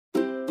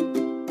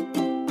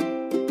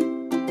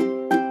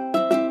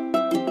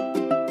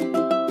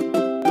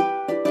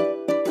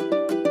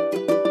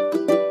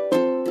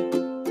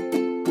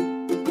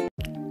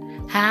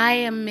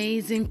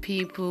Amazing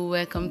people,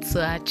 welcome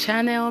to our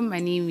channel. My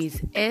name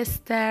is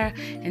Esther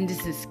and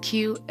this is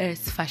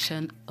Q-Est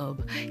Fashion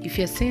Hub. If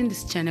you're seeing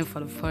this channel for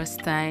the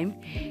first time,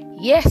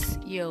 yes,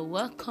 you're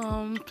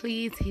welcome.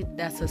 Please hit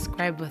that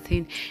subscribe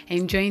button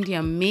and join the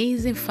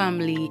amazing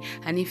family.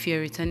 And if you're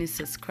a returning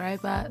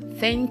subscriber,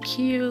 thank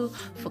you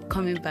for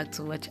coming back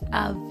to watch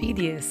our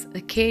videos.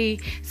 Okay,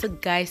 so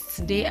guys,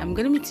 today I'm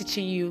going to be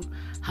teaching you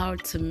how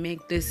to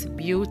make this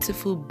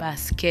beautiful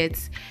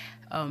basket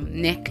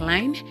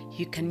neckline.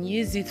 You can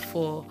use it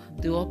for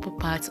the upper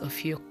part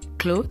of your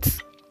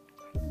clothes.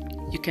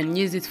 You can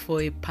use it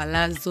for a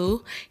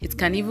palazzo. It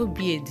can even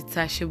be a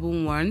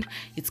detachable one.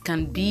 You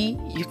can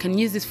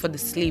use it for the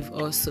sleeve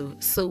also.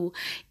 So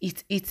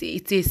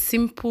it's a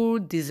simple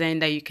design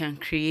that you can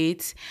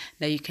create,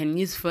 that you can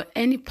use for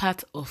any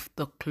part of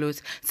the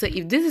clothes. So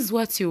if this is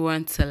what you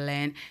want to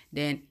learn,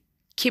 then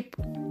keep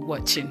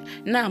watching.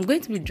 Now I'm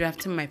going to be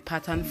drafting my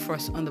pattern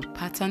first on the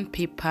pattern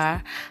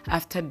paper.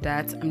 After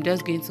that, I'm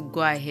just going to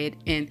go ahead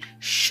and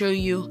show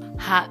you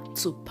how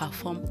to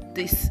perform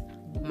this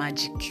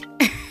magic.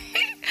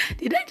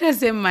 Did I just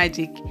say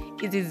magic?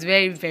 It is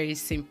very, very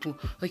simple.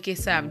 Okay,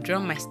 so I've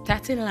drawn my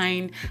starting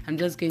line. I'm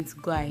just going to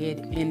go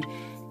ahead and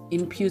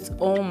input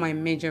all my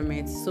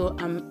measurements. So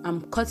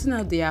I'm cutting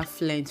out the half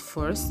length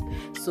first.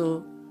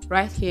 So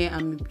right here,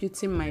 I'm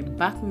imputing my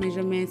back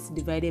measurements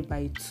divided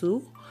by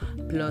 2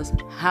 plus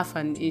half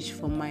an inch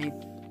for my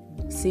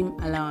seam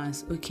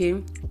allowance. Okay,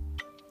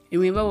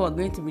 remember we're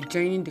going to be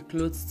joining the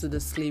clothes to the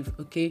sleeve.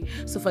 Okay,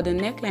 so for the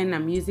neckline,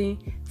 I'm using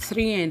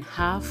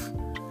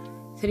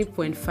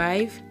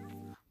 3.5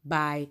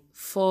 by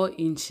 4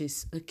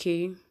 inches.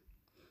 Okay,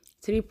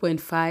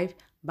 3.5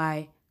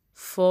 by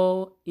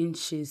 4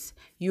 inches.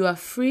 You are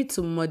free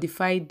to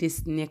modify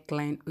this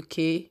neckline.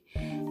 Okay,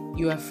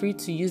 you are free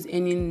to use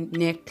any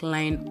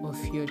neckline of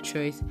your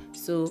choice.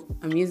 So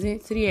I'm using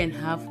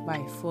 3.5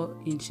 by 4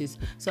 inches.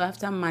 So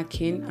after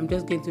marking, I'm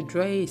just going to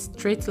draw a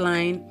straight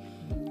line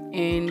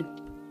and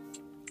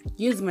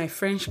use my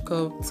French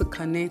curve to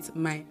connect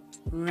my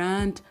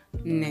round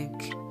neck.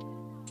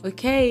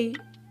 Okay,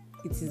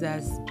 it is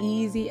as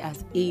easy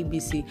as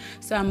ABC.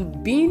 So I'm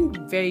being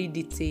very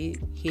detailed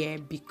here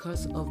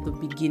because of the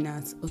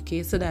beginners.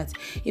 Okay, so that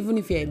even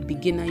if you're a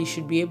beginner, you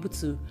should be able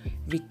to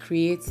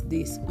recreate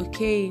this.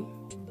 Okay,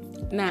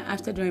 now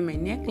after drawing my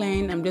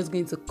neckline, I'm just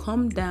going to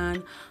come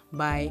down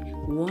by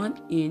 1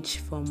 inch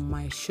from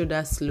my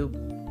shoulder slope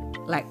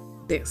like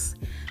this.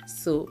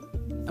 So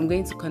I'm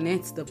going to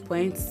connect the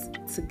points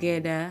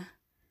together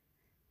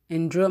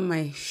and draw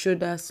my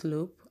shoulder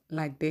slope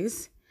like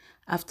this.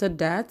 After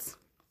that,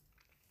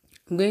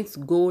 I'm going to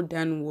go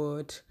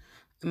downward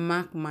and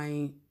mark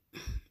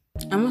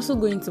I'm also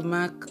going to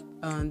mark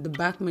the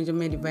back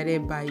measurement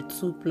divided by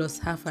 2 plus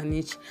half an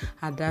inch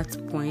at that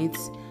point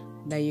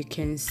that you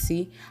can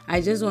see.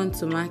 I just want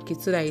to mark it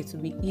so that it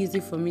will be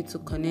easy for me to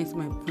connect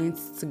my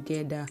points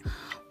together.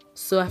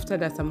 So after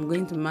that, I'm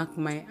going to mark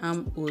my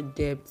armhole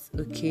depth.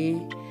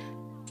 Okay,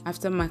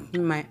 after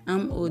marking my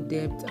armhole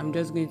depth, I'm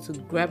just going to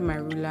grab my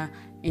ruler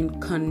and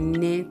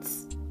connect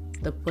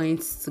the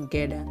points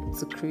together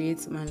to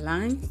create my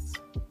lines.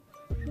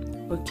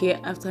 Okay,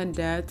 after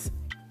that,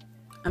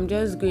 I'm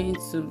just going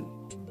to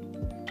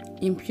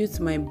impute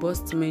my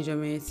bust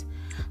measurement.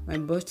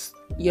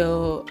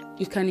 You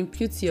can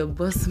impute your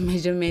bust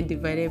measurement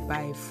divided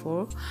by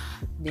 4,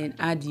 then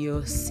add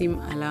your seam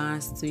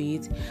allowance to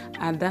it.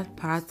 At that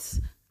part,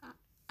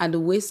 at the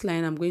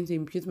waistline, I'm going to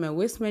impute my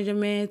waist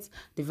measurement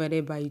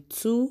divided by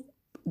 4,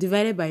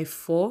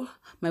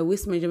 my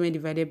waist measurement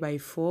divided by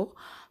 4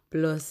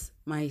 plus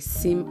my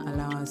seam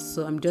allowance.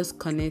 So I'm just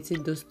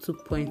connecting those 2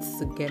 points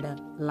together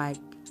like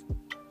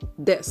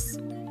this.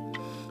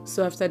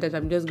 So after that,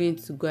 I'm just going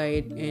to go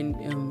ahead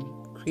and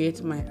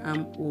create my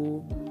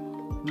armhole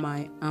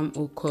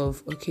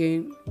curve.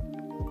 Okay,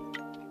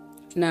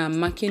 now I'm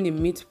marking the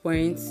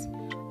midpoint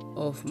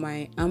of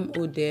my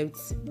armhole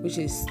depth, which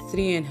is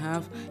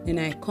 3.5. Then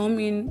I come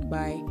in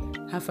by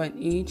half an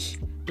inch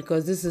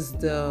because this is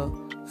the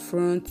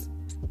front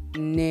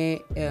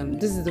neck.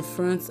 This is the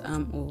front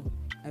armhole.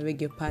 I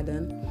beg your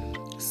pardon.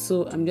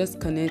 So I'm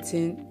just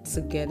connecting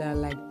together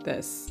like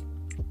this.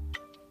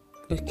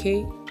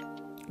 Okay,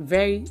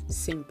 very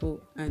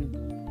simple and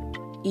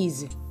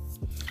easy.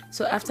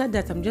 So after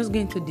that, I'm just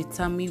going to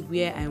determine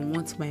where I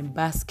want my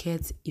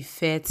basket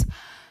effect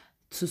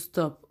to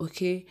stop.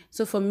 Okay,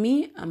 so for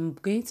me, I'm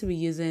going to be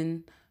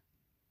using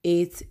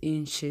 8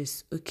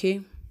 inches.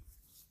 Okay,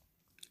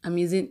 I'm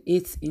using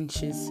 8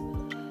 inches.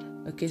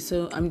 Okay,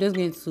 so I'm just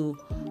going to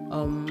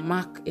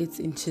mark 8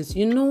 inches.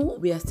 You know,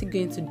 we are still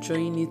going to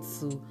join it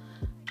to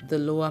the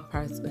lower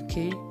part.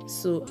 Okay,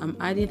 so I'm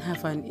adding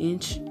half an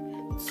inch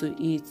to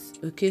it.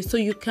 Okay, so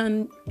you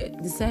can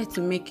decide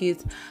to make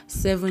it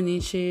 7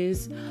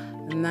 inches,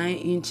 9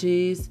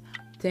 inches,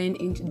 10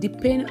 inches,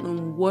 depending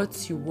on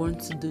what you want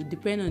to do,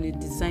 depending on the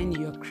design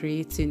you're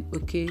creating.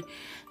 Okay,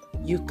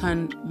 you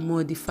can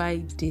modify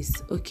this.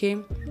 Okay,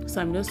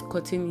 so I'm just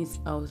cutting it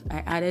out.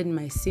 I added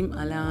my seam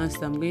allowance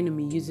that I'm going to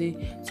be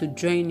using to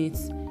join it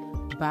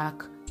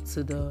back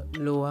to the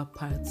lower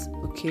part.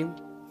 Okay,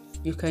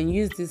 You can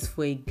use this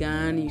for a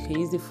gown, you can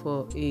use it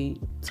for a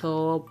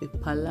top, a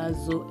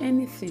palazzo,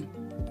 anything,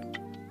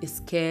 a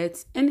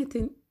skirt,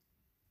 anything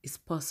is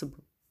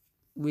possible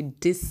with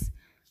this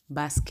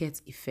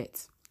basket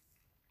effect.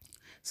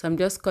 So I'm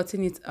just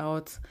cutting it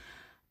out.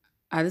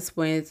 At this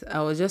point,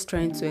 I was just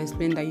trying to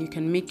explain that you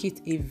can make it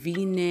a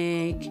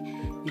v-neck.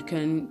 You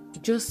can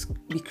just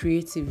be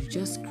creative,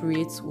 just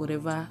create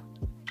whatever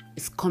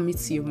is coming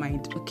to your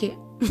mind, okay?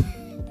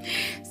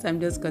 So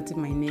I'm just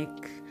cutting my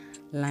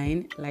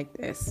neckline like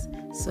this.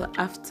 So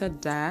after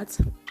that,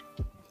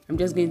 I'm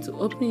just going to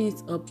open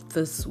it up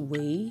this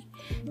way,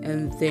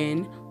 and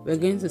then we're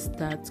going to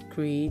start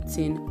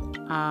creating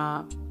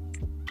our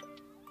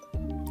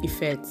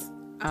effect,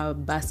 our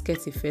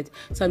basket effect.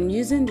 So I'm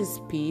using this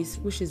piece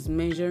which is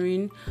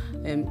measuring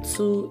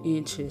 2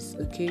 inches,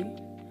 okay?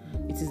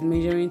 It is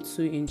measuring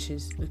 2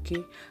 inches,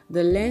 okay?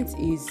 The length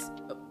is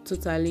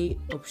totally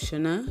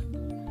optional.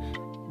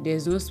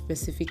 There's no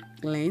specific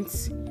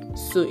length,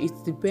 so it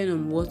depends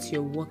on what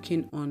you're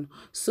working on.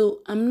 So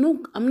I'm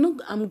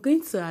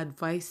going to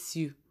advise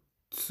you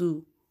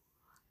to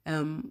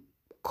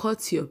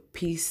cut your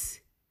piece.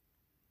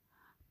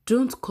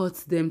 Don't cut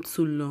them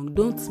too long.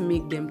 Don't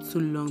make them too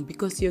long,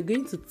 because you're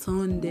going to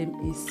turn them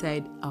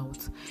inside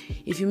out.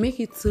 If you make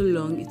it too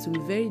long, it will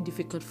be very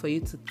difficult for you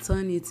to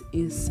turn it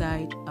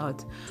inside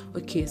out.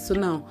 Okay, so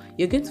now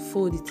you're going to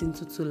fold it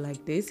into 2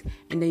 like this,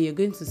 and then you're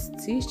going to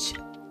stitch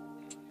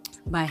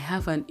by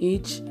 1/2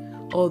 inch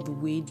all the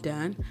way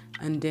down,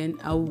 and then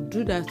I will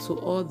do that to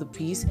all the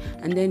piece,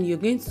 and then you're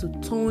going to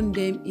turn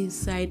them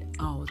inside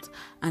out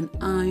and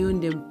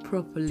iron them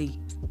properly.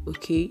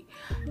 Okay,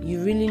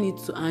 you really need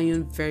to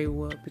iron very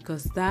well,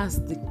 because that's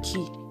the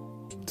key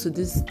to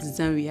this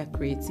design we are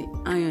creating.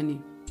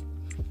 Ironing.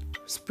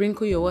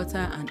 Sprinkle your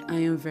water and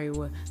iron very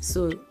well.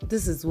 So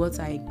this is what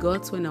I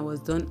got when I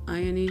was done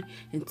ironing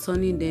and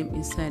turning them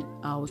inside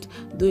out.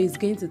 Though it's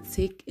going to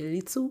take a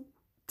little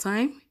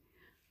time,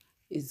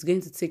 it's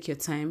going to take your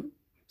time,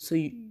 so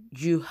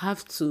you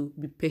have to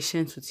be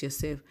patient with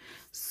yourself.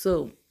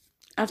 So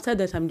after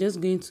that, I'm just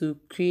going to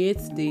create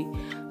the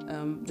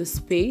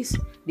space,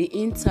 the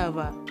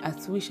interval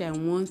at which I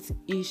want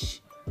each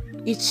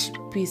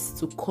piece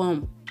to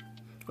come.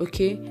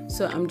 Okay,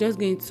 so I'm just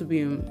going to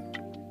be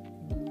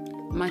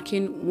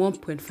marking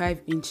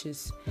 1.5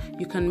 inches.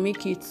 You can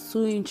make it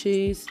 2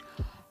 inches,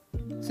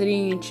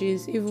 3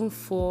 inches, even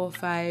 4,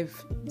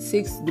 5,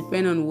 6,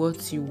 depending on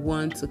what you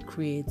want to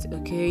create.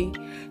 Okay,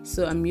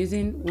 so I'm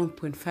using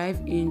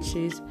 1.5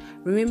 inches.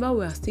 Remember,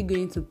 we are still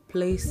going to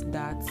place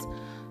that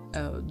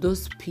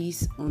those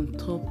pieces on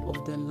top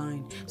of the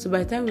line. So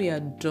by the time we are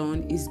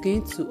done, it's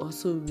going to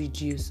also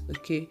reduce.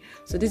 Okay,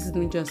 so this is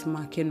me just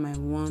marking my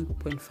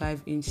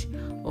 1.5 inch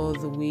all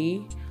the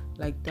way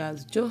like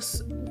that.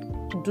 Just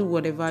do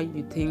whatever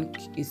you think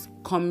is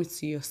coming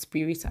to your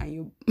spirit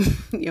and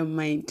your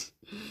mind.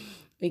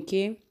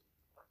 Okay,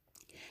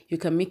 you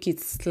can make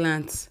it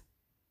slant,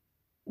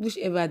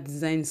 whichever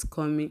design is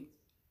coming,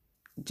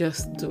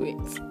 just do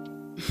it.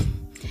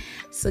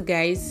 So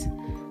guys,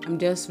 I'm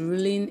just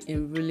rolling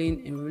and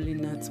rolling and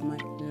rolling out my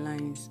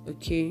lines,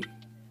 okay?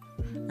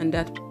 And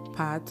that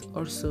part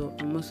also,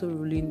 I'm also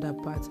rolling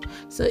that part.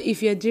 So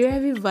if you're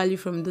deriving value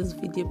from this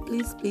video,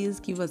 please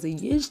give us a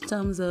huge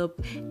thumbs up,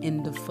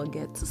 and don't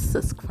forget to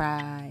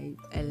subscribe.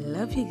 I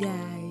love you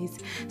guys.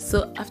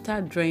 So after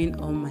drawing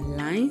all my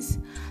lines,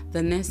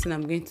 the next thing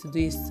I'm going to do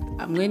is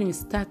I'm going to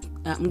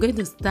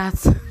start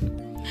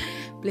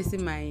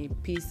placing my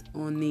piece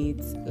on it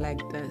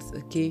like this.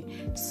 Okay,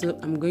 so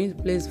I'm going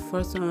to place the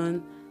first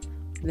one,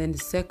 then the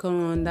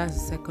second one, that's the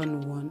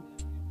second one,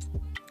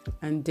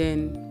 and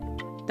then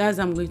that's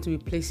I'm going to be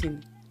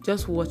placing.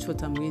 Just watch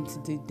what I'm going to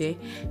do there.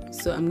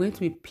 So I'm going to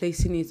be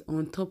placing it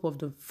on top of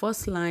the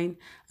first line,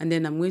 and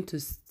then I'm going to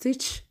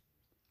stitch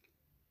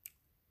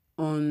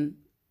on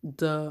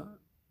the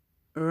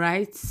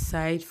right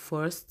side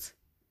first,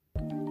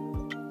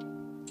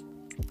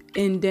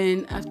 and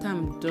then after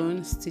I'm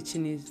done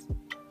stitching it,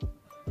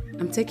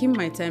 I'm taking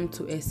my time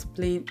to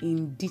explain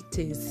in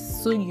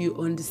details so you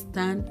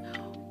understand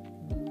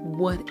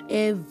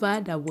whatever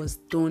that was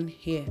done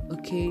here.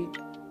 Okay,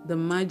 the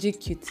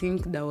magic you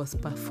think that was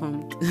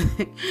performed,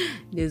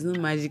 there's no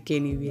magic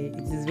anywhere.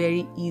 It is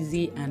very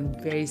easy and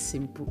very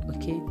simple.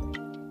 Okay,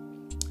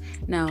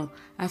 now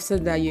after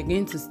that, you're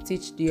going to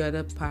stitch the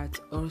other part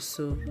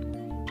also.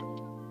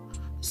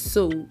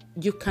 So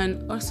you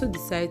can also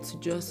decide to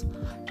just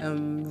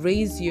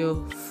raise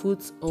your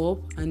foot up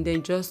and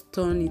then just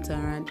turn it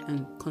around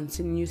and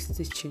continue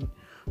stitching.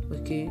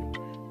 Okay,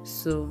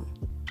 so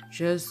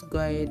just go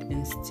ahead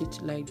and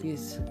stitch like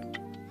this.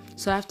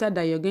 So after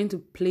that, you're going to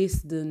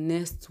place the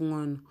next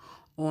one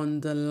on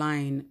the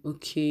line.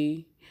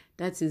 Okay,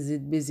 that is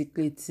it.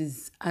 Basically, it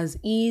is as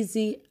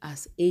easy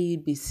as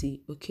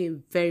ABC. Okay,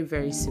 very,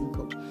 very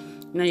simple.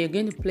 Now you're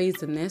going to place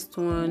the next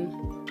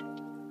one.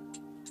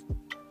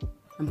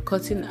 I'm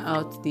cutting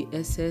out the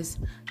excess,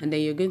 and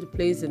then you're going to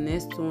place the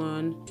next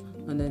one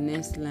on the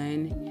next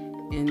line,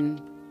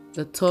 and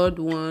the third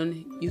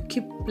one, you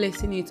keep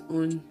placing it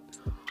on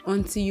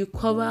until you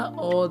cover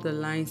all the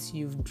lines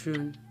you've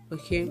drawn.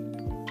 Okay,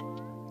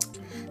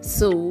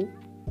 so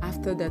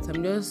after that,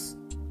 I'm just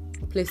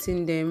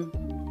placing them,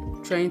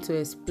 trying to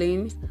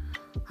explain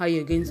how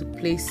you're going to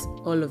place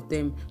all of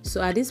them.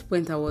 So at this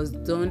point, I was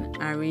done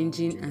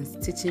arranging and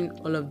stitching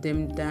all of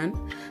them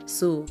down.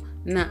 So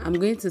now I'm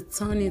going to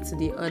turn it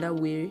the other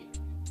way,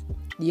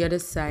 the other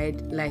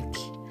side. Like,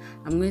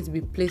 I'm going to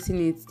be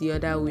placing it the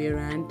other way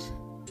around.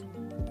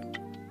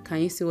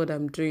 Can you see what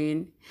I'm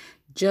doing?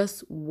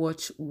 Just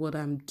watch what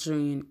I'm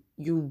doing.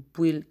 You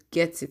will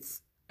get it.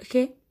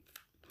 Okay,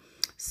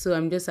 so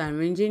I'm just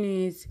arranging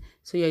it.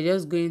 So you're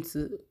just going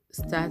to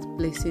start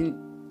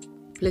placing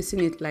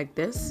it like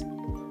this,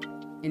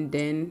 and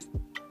then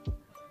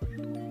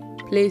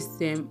place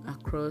them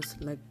across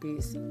like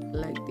this,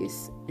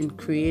 and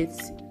create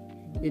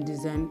a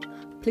design.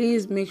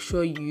 Please make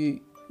sure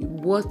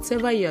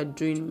whatever you're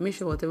doing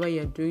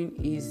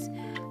is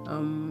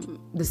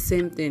the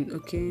same thing.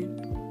 Okay,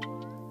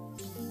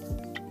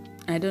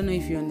 I don't know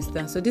if you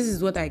understand. So this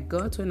is what I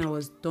got when I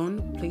was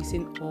done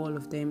placing all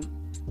of them.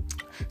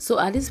 So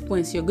at this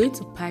point, you're going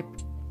to pipe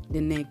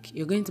the neck.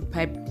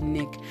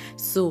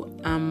 So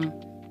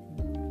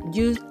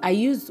I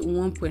used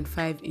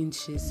 1.5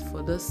 inches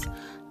for this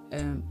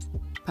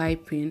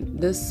piping.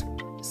 This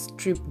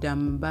strip that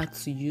I'm about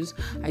to use,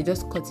 I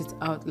just cut it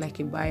out like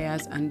a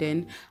bias, and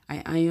then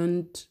I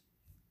ironed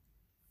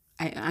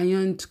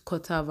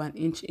quarter of an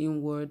inch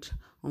inward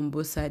on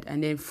both sides,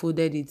 and then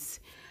folded it.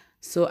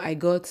 So I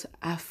got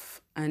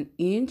half an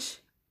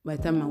inch by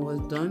the time I was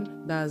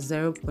done. That's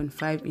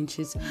 0.5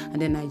 inches,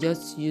 and then I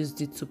just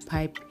used it to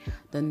pipe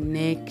the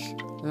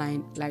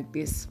neckline like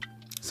this.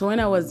 So when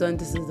I was done,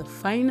 this is the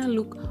final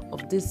look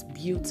of this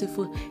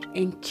beautiful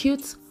and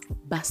cute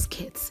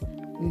basket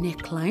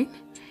neckline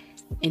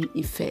and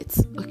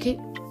effects. Okay,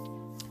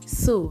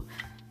 so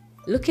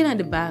looking at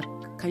the back,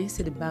 can you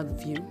see the back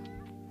view?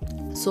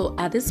 So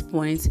at this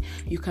point,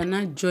 you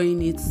cannot join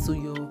it to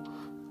your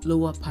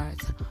lower part.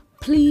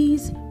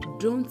 Please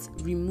don't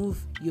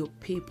remove your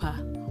paper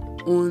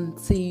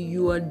until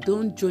you are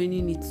done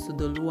joining it to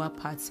the lower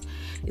part.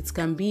 It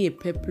can be a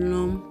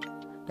peplum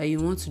that you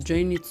want to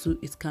join it to.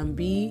 It can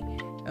be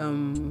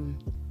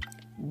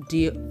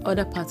the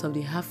other part of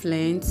the half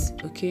length.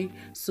 Okay,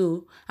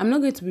 so I'm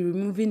not going to be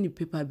removing the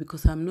paper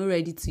because I'm not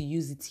ready to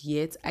use it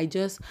yet. I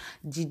just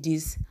did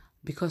this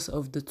because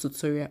of the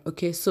tutorial.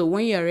 Okay, so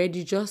when you're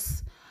ready,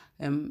 just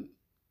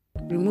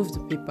remove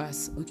the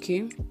papers.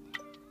 Okay,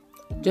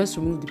 just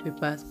remove the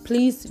papers.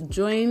 Please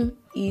join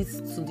it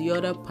to the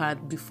other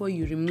part before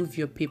you remove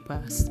your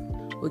papers.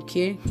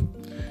 Okay,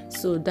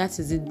 so that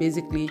is it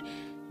basically.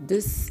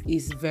 This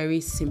is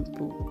very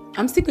simple.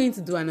 I'm still going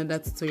to do another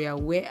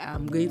tutorial where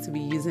I'm going to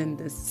be using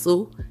this.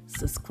 So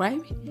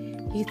subscribe,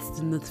 hit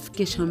the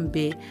notification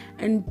bell,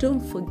 and don't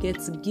forget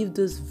to give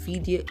this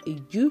video a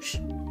huge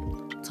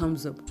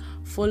thumbs up.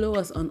 Follow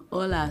us on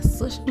all our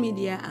social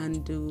media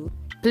and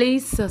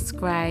please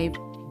subscribe.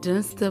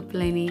 Don't stop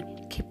learning,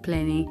 keep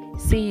learning.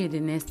 See you in the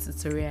next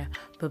tutorial.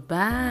 Bye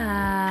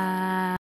bye.